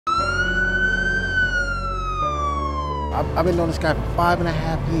I've been knowing this guy for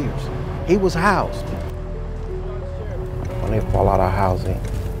 5.5 years. He was housed. When they fall out of housing,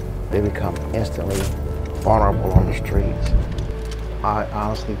 they become instantly vulnerable on the streets. I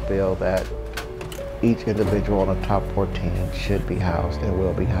honestly feel that each individual on the top 14 should be housed and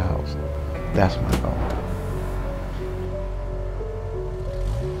will be housed. That's my goal.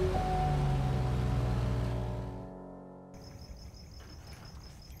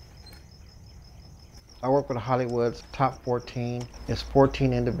 I work with Hollywood's top 14. It's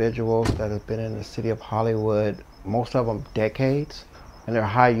 14 individuals that have been in the city of Hollywood, most of them decades, and they're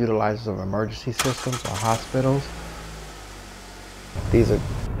high utilizers of emergency systems or hospitals. These are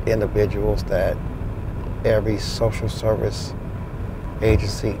individuals that every social service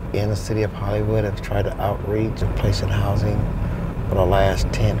agency in the city of Hollywood has tried to outreach and place in housing for the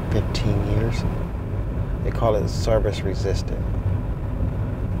last 10, 15 years. They call it service resistant.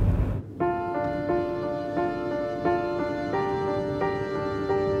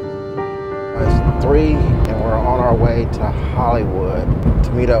 It's 3 and we're on our way to Hollywood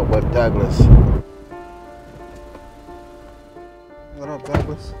to meet up with Douglas. What up,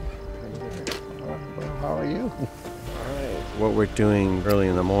 Douglas? How are you? What we're doing early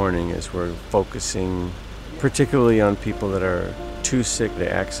in the morning is we're focusing particularly on people that are too sick to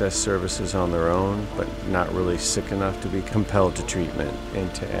access services on their own, but not really sick enough to be compelled to treatment,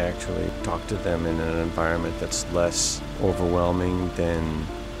 and to actually talk to them in an environment that's less overwhelming than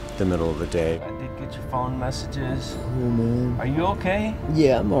the middle of the day. I did get your phone messages. Yeah, man. Are you okay?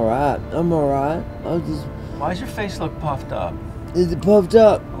 Yeah, I'm alright. I'm alright. I was just... Why does your face look puffed up? Is it puffed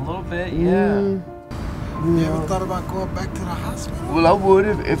up? A little bit, yeah. You ever thought about going back to the hospital? Well, I would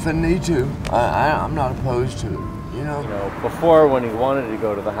if I need to. I'm not opposed to it, you know? Before, when he wanted to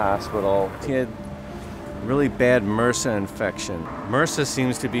go to the hospital, he had really bad MRSA infection. MRSA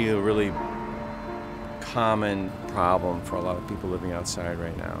seems to be a really common problem for a lot of people living outside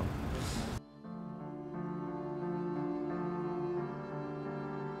right now.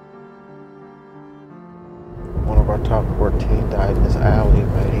 One of our top 14 died in this alley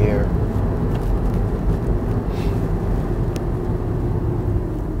right here.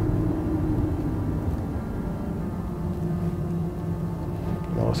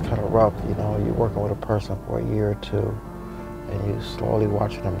 It's kind of rough, you know, you're working with a person for a year or two and you're slowly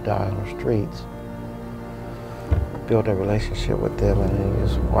watching them die on the streets. Build a relationship with them and then you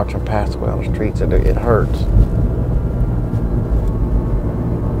just watch them pass away on the streets, and it hurts. It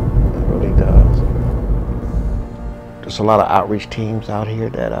really does. There's a lot of outreach teams out here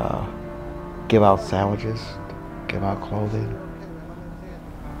that give out sandwiches, give out clothing.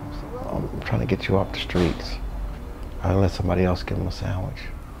 I'm trying to get you off the streets. I'll let somebody else give them a sandwich.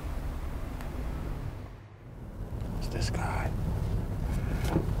 It's this guy.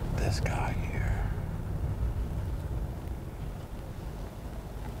 This guy here.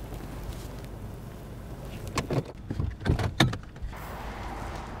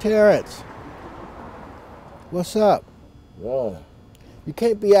 Terrence, what's up? Yeah. You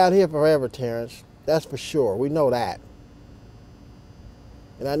can't be out here forever, Terrence. That's for sure. We know that.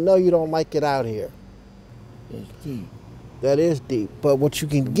 And I know you don't like it out here. That's deep. That is deep. But what you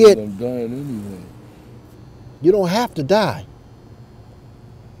can get, I'm dying anyway. you don't have to die.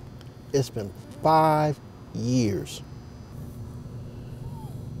 It's been 5 years.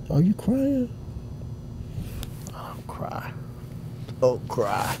 Are you crying? Don't cry. Don't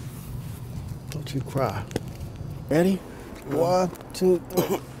cry. Don't you cry. Ready? 1, 2,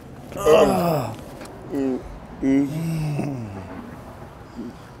 3.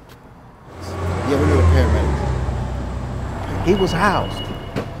 Yeah, we need a paramedic. He was housed.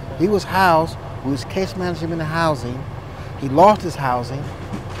 He was housed. We was case managing in the housing. He lost his housing.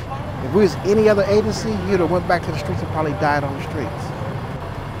 If we was any other agency, he'd have went back to the streets and probably died on the streets.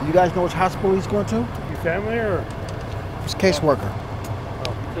 You guys know which hospital he's going to? Your family or? He's a caseworker.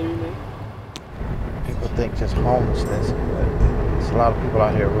 Oh, so you mean? People think just homelessness, but there's a lot of people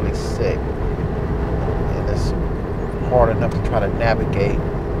out here really sick. And it's hard enough to try to navigate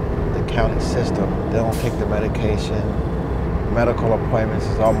the county system. They don't take the medication. Medical appointments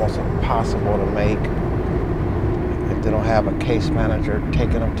is almost impossible to make if they don't have a case manager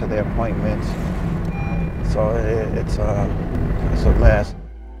taking them to their appointments. So it's a mess.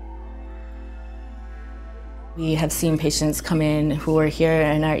 We have seen patients come in who are here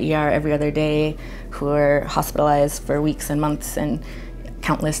in our ER every other day, who are hospitalized for weeks and months and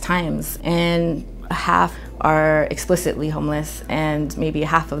countless times. And half are explicitly homeless, and maybe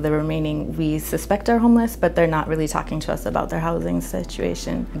half of the remaining we suspect are homeless, but they're not really talking to us about their housing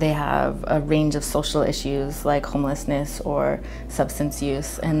situation. They have a range of social issues like homelessness or substance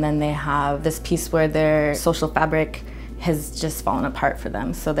use, and then they have this piece where their social fabric has just fallen apart for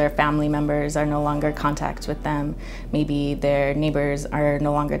them. So their family members are no longer in contact with them. Maybe their neighbors are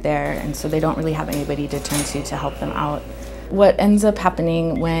no longer there, and so they don't really have anybody to turn to help them out. What ends up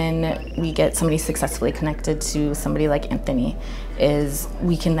happening when we get somebody successfully connected to somebody like Anthony is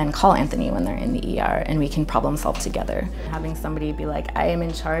we can then call Anthony when they're in the ER and we can problem solve together. Having somebody be like, I am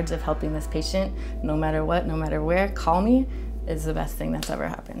in charge of helping this patient, no matter what, no matter where, call me, is the best thing that's ever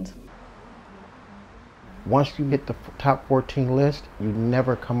happened. Once you hit the top 14 list, you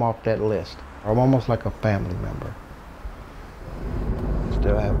never come off that list. I'm almost like a family member.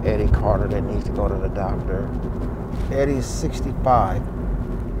 Still have Eddie Carter that needs to go to the doctor. Eddie's 65.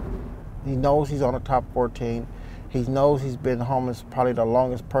 He knows he's on the top 14. He knows he's been homeless, probably the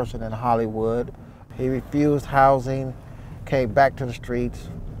longest person in Hollywood. He refused housing, came back to the streets,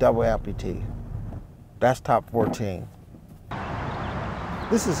 double amputee. That's top 14.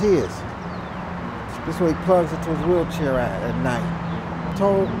 This is his. This is where he plugs into his wheelchair at night.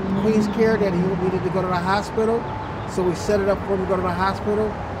 Told Queen's Care that he needed to go to the hospital, so we set it up for him to go to the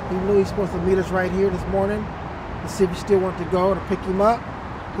hospital. He knew he's supposed to meet us right here this morning to see if he still wanted to go to pick him up.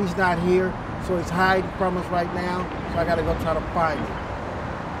 He's not here, so he's hiding from us right now, so I gotta go try to find him.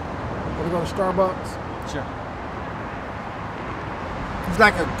 Wanna go to Starbucks? Sure. He's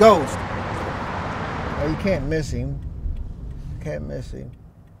like a ghost. Oh, you can't miss him. Can't miss him.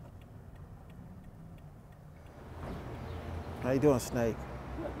 How you doing, Snake?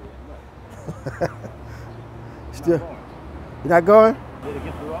 Still, you not going? Did it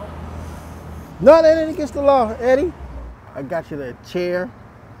get the law? No, that ain't against the law, Eddie. I got you the chair.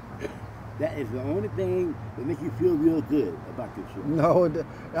 That is the only thing that makes you feel real good about this show. No,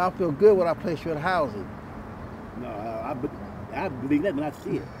 I feel good when I place you in housing. No, I believe that when I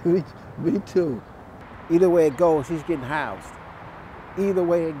see it. Me too. Either way it goes, he's getting housed. Either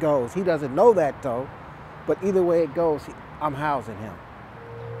way it goes. He doesn't know that though, but either way it goes, I'm housing him.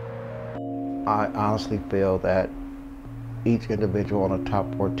 I honestly feel that each individual on the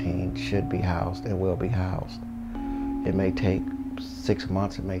top 14 should be housed and will be housed. It may take 6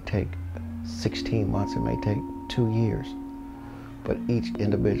 months, it may take 16 months, it may take 2 years, but each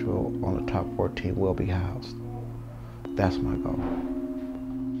individual on the top 14 will be housed. That's my goal.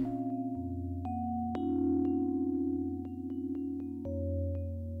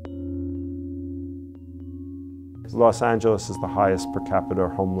 Los Angeles is the highest per capita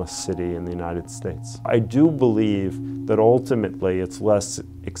homeless city in the United States. I do believe that ultimately it's less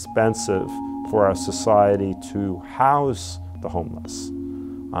expensive for our society to house the homeless.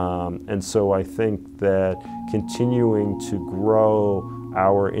 And so I think that continuing to grow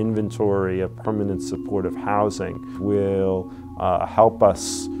our inventory of permanent supportive housing will help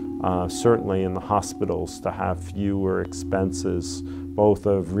us certainly in the hospitals to have fewer expenses, both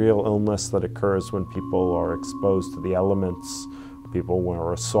of real illness that occurs when people are exposed to the elements, people who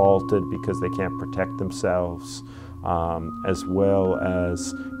are assaulted because they can't protect themselves, as well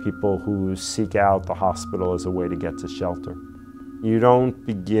as people who seek out the hospital as a way to get to shelter. You don't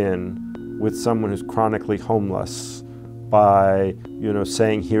begin with someone who's chronically homeless by,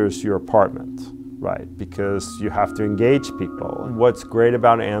 saying, here's your apartment, right? Because you have to engage people. And what's great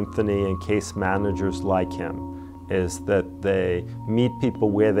about Anthony and case managers like him is that they meet people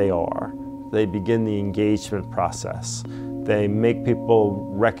where they are. They begin the engagement process. They make people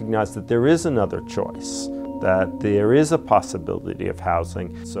recognize that there is another choice, that there is a possibility of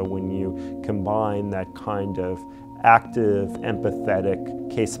housing. So when you combine that kind of active, empathetic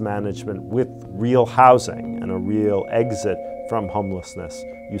case management with real housing and a real exit from homelessness,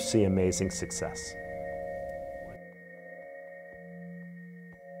 you see amazing success.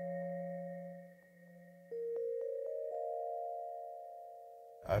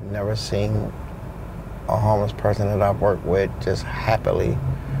 I've never seen a homeless person that I've worked with just happily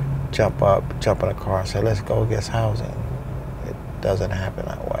jump in a car and say, let's go get housing. It doesn't happen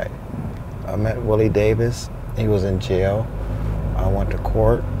that way. I met Willie Davis. He was in jail. I went to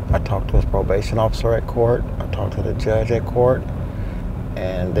court. I talked to his probation officer at court. I talked to the judge at court.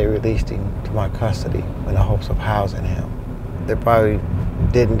 And they released him to my custody in the hopes of housing him. They probably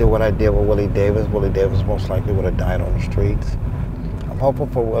didn't do what I did with Willie Davis. Willie Davis most likely would have died on the streets. I'm hoping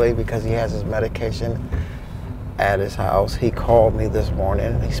for Willie because he has his medication at his house. He called me this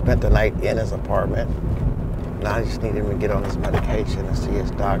morning. He spent the night in his apartment. Now I just need him to get on his medication and see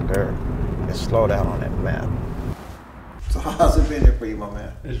his doctor and slow down on that meth. So how's it been here for you, my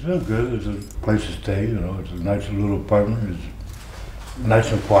man? It's been good. It's a place to stay, It's a nice little apartment. It's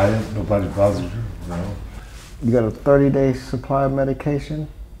nice and quiet. Nobody bothers you, You got a 30-day supply of medication?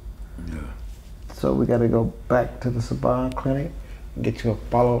 Yeah. So we got to go back to the Saban clinic, get you a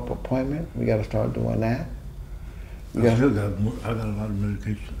follow-up appointment. We got to start doing that. I still got I got a lot of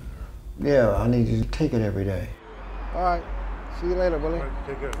medication. Yeah, I need you to take it every day. All right. See you later, Willie. All right,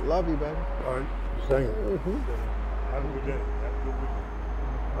 take care. Love you, baby. All right, same. Have a good day. Have a good weekend.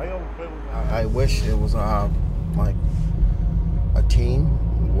 I wish it was like a team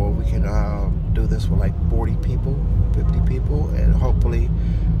where we could do this with like 40 people, 50 people, and hopefully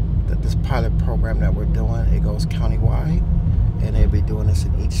that this pilot program that we're doing, it goes countywide, and they'll be doing this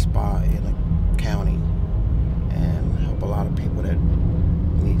in each spot in a county and help a lot of people that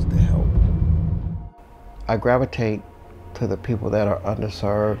needs the help. I gravitate to the people that are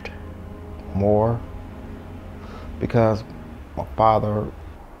underserved more because my father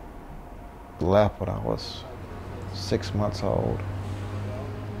left when I was 6 months old,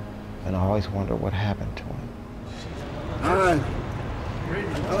 and I always wonder what happened to him. Hi.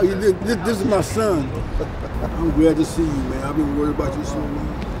 Oh, this is my son. I'm glad to see you, man. I've been worried about you so long.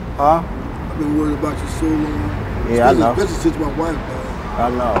 Huh? I've been worried about you so long. Yeah, I know. Especially since my wife died. I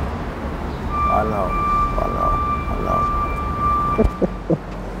know. I know.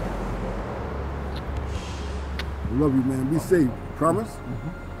 I love you, man. Be safe. Promise?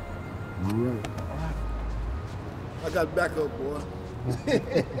 All right. I got backup, boy.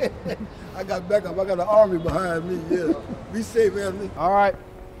 I got backup. I got an army behind me, yeah. Be safe, Anthony. All right.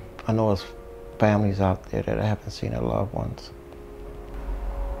 I know there's families out there that haven't seen their loved ones.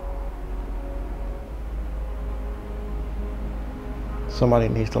 Somebody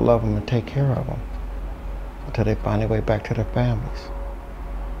needs to love them and take care of them until they find their way back to their families.